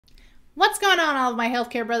What's going on, all of my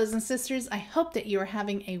healthcare brothers and sisters? I hope that you are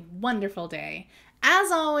having a wonderful day.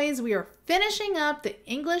 As always, we are finishing up the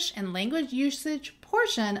English and language usage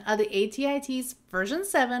portion of the ATI-TEAS version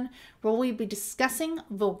 7, where we'll be discussing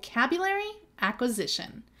vocabulary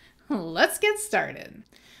acquisition. Let's get started.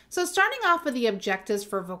 So starting off with the objectives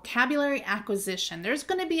for vocabulary acquisition, there's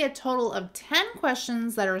going to be a total of 10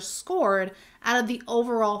 questions that are scored out of the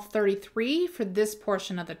overall 33 for this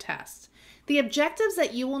portion of the test. The objectives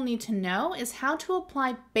that you will need to know is how to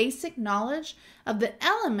apply basic knowledge of the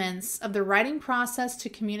elements of the writing process to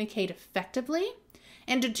communicate effectively,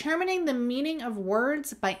 and determining the meaning of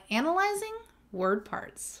words by analyzing word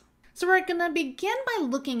parts. So we're going to begin by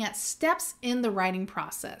looking at steps in the writing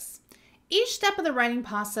process. Each step of the writing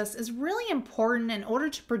process is really important in order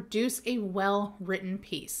to produce a well-written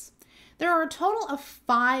piece. There are a total of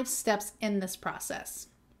 5 steps in this process: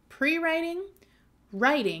 pre-writing,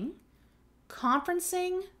 writing,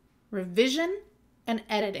 conferencing, revision, and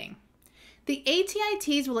editing. The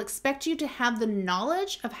ATI-TEAS will expect you to have the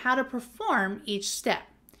knowledge of how to perform each step.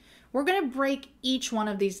 We're going to break each one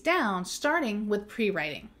of these down, starting with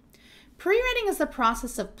pre-writing. Pre-writing is the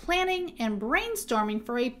process of planning and brainstorming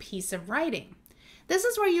for a piece of writing. This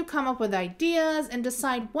is where you come up with ideas and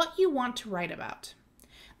decide what you want to write about.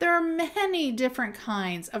 There are many different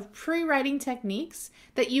kinds of pre-writing techniques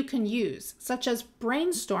that you can use, such as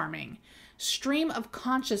brainstorming, stream of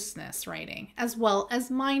consciousness writing, as well as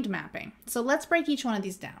mind mapping. So let's break each one of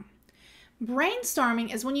these down.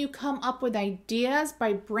 Brainstorming is when you come up with ideas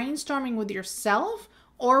by brainstorming with yourself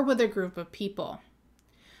or with a group of people.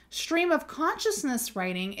 Stream of consciousness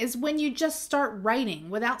writing is when you just start writing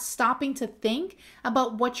without stopping to think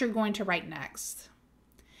about what you're going to write next.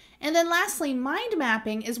 And then lastly, mind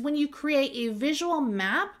mapping is when you create a visual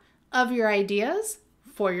map of your ideas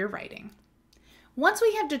for your writing. Once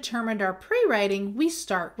we have determined our pre-writing, we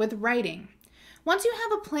start with writing. Once you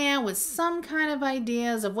have a plan with some kind of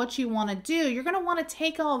ideas of what you want to do, you're going to want to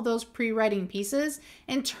take all of those pre-writing pieces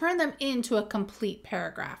and turn them into a complete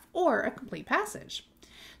paragraph or a complete passage.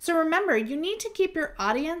 So remember, you need to keep your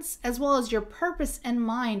audience as well as your purpose in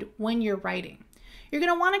mind when you're writing. You're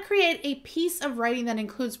going to want to create a piece of writing that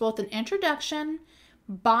includes both an introduction,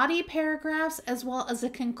 body paragraphs, as well as a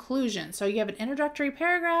conclusion. So you have an introductory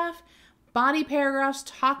paragraph, body paragraphs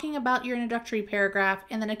talking about your introductory paragraph,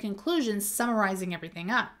 and then a conclusion summarizing everything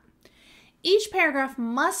up. Each paragraph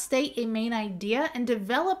must state a main idea and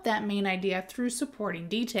develop that main idea through supporting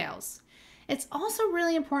details. It's also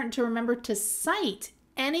really important to remember to cite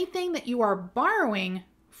anything that you are borrowing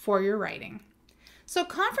for your writing. So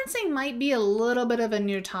conferencing might be a little bit of a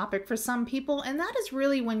new topic for some people, and that is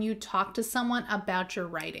really when you talk to someone about your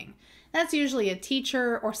writing. That's usually a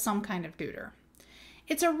teacher or some kind of tutor.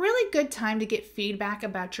 It's a really good time to get feedback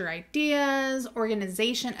about your ideas,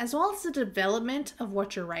 organization, as well as the development of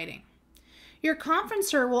what you're writing. Your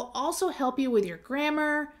conferencer will also help you with your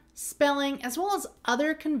grammar, spelling, as well as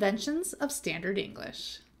other conventions of standard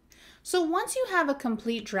English. So once you have a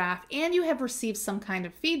complete draft and you have received some kind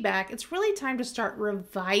of feedback, it's really time to start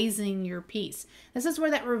revising your piece. This is where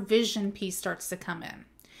that revision piece starts to come in.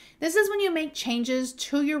 This is when you make changes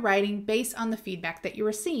to your writing based on the feedback that you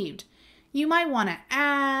received. You might want to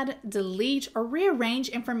add, delete, or rearrange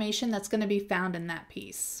information that's going to be found in that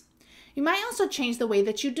piece. You might also change the way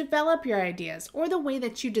that you develop your ideas or the way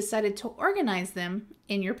that you decided to organize them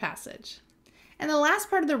in your passage. And the last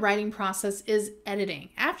part of the writing process is editing.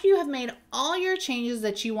 After you have made all your changes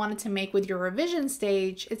that you wanted to make with your revision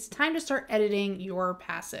stage, it's time to start editing your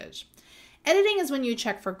passage. Editing is when you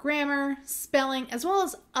check for grammar, spelling, as well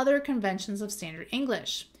as other conventions of standard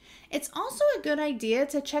English. It's also a good idea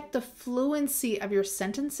to check the fluency of your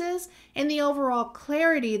sentences and the overall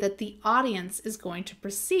clarity that the audience is going to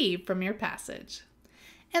perceive from your passage.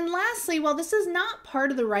 And lastly, while this is not part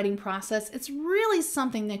of the writing process, it's really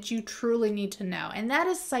something that you truly need to know, and that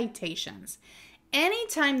is citations.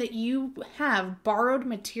 Anytime that you have borrowed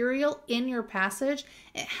material in your passage,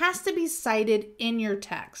 it has to be cited in your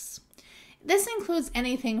text. This includes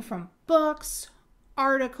anything from books,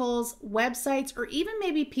 articles, websites, or even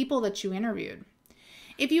maybe people that you interviewed.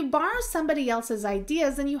 If you borrow somebody else's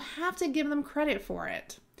ideas, then you have to give them credit for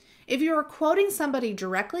it. If you are quoting somebody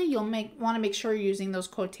directly, you'll want to make sure you're using those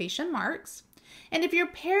quotation marks. And if you're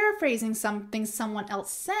paraphrasing something someone else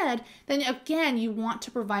said, then again, you want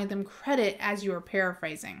to provide them credit as you are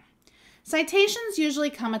paraphrasing. Citations usually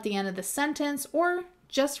come at the end of the sentence or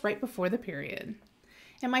just right before the period.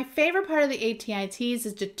 And my favorite part of the ATI-TEAS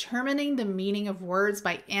is determining the meaning of words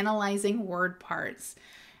by analyzing word parts.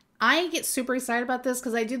 I get super excited about this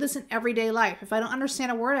because I do this in everyday life. If I don't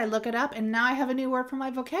understand a word, I look it up and now I have a new word for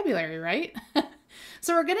my vocabulary, right?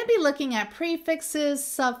 So we're going to be looking at prefixes,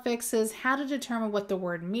 suffixes, how to determine what the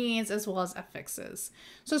word means, as well as affixes.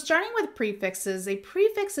 So starting with prefixes, a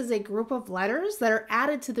prefix is a group of letters that are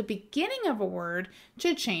added to the beginning of a word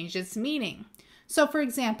to change its meaning. So for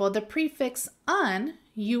example, the prefix un,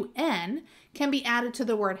 un, can be added to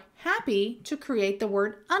the word happy to create the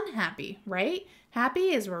word unhappy, right?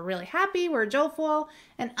 Happy is we're really happy, we're joyful,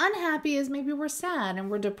 and unhappy is maybe we're sad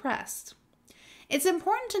and we're depressed. It's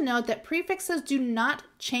important to note that prefixes do not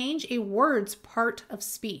change a word's part of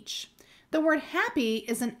speech. The word happy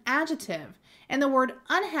is an adjective, and the word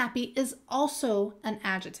unhappy is also an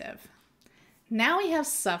adjective. Now we have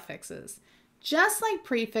suffixes. Just like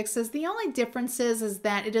prefixes, the only difference is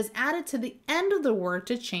that it is added to the end of the word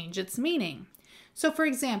to change its meaning. So for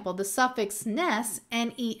example, the suffix ness,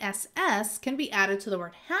 N-E-S-S, can be added to the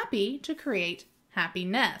word happy to create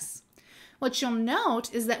happiness. What you'll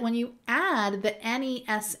note is that when you add the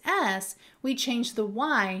N-E-S-S, we change the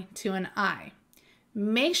Y to an I.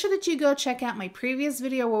 Make sure that you go check out my previous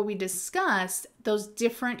video where we discussed those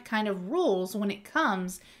different kind of rules when it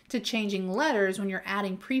comes to changing letters when you're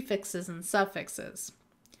adding prefixes and suffixes.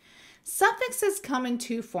 Suffixes come in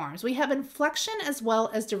two forms. We have inflection as well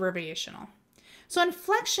as derivational. So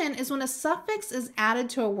inflection is when a suffix is added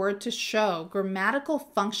to a word to show grammatical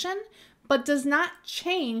function but does not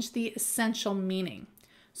change the essential meaning.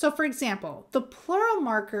 So for example, the plural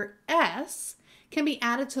marker s can be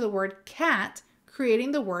added to the word cat,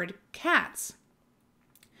 creating the word cats.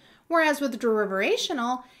 Whereas with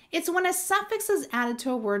derivational, it's when a suffix is added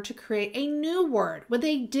to a word to create a new word with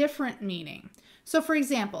a different meaning. So for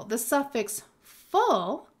example, the suffix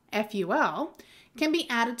full, F-U-L, can be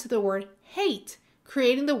added to the word hate,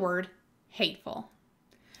 creating the word hateful.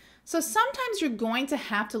 So sometimes you're going to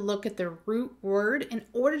have to look at the root word in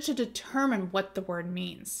order to determine what the word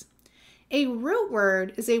means. A root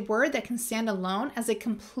word is a word that can stand alone as a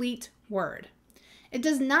complete word. It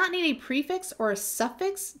does not need a prefix or a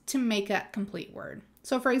suffix to make a complete word.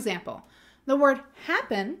 So for example, the word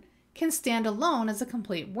happen can stand alone as a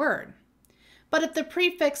complete word. But if the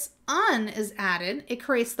prefix un is added, it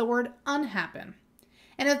creates the word unhappen.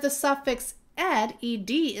 And if the suffix ed,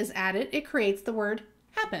 is added, it creates the word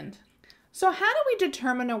happened. So how do we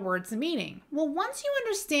determine a word's meaning? Well, once you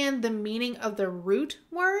understand the meaning of the root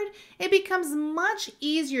word, it becomes much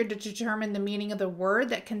easier to determine the meaning of the word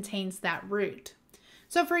that contains that root.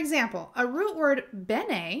 So for example, a root word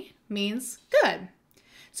bene means good.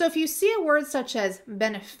 So if you see a word such as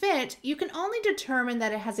benefit, you can only determine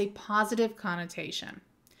that it has a positive connotation.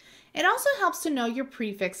 It also helps to know your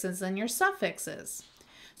prefixes and your suffixes.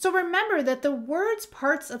 So remember that the word's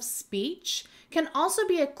parts of speech can also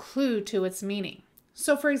be a clue to its meaning.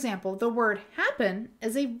 So for example, the word happen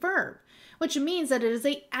is a verb, which means that it is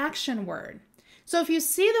an action word. So if you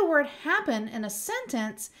see the word happen in a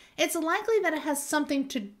sentence, it's likely that it has something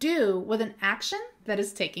to do with an action that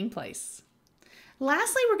is taking place.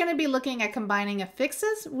 Lastly, we're going to be looking at combining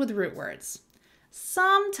affixes with root words.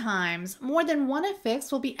 Sometimes more than one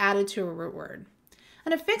affix will be added to a root word.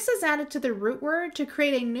 An affix is added to the root word to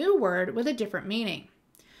create a new word with a different meaning.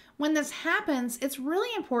 When this happens, it's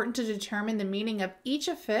really important to determine the meaning of each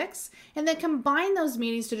affix and then combine those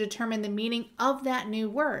meanings to determine the meaning of that new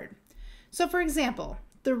word. So for example,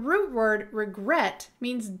 the root word regret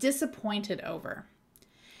means disappointed over.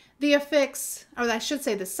 The affix, or I should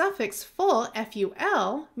say the suffix full,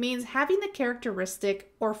 F-U-L, means having the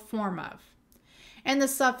characteristic or form of. And the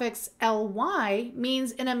suffix ly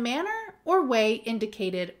means in a manner or way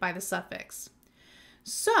indicated by the suffix.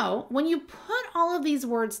 So when you put all of these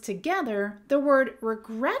words together, the word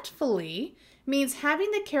regretfully means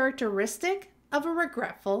having the characteristic of a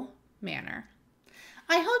regretful manner.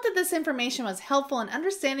 I hope that this information was helpful in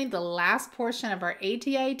understanding the last portion of our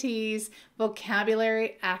ATI/TEAS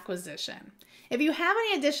vocabulary acquisition. If you have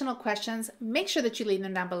any additional questions, make sure that you leave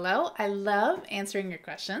them down below. I love answering your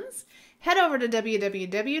questions. Head over to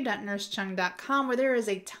www.nursecheung.com where there is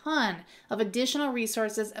a ton of additional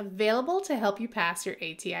resources available to help you pass your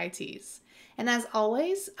ATI/TEAS. And as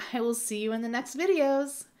always, I will see you in the next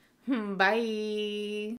videos. Bye!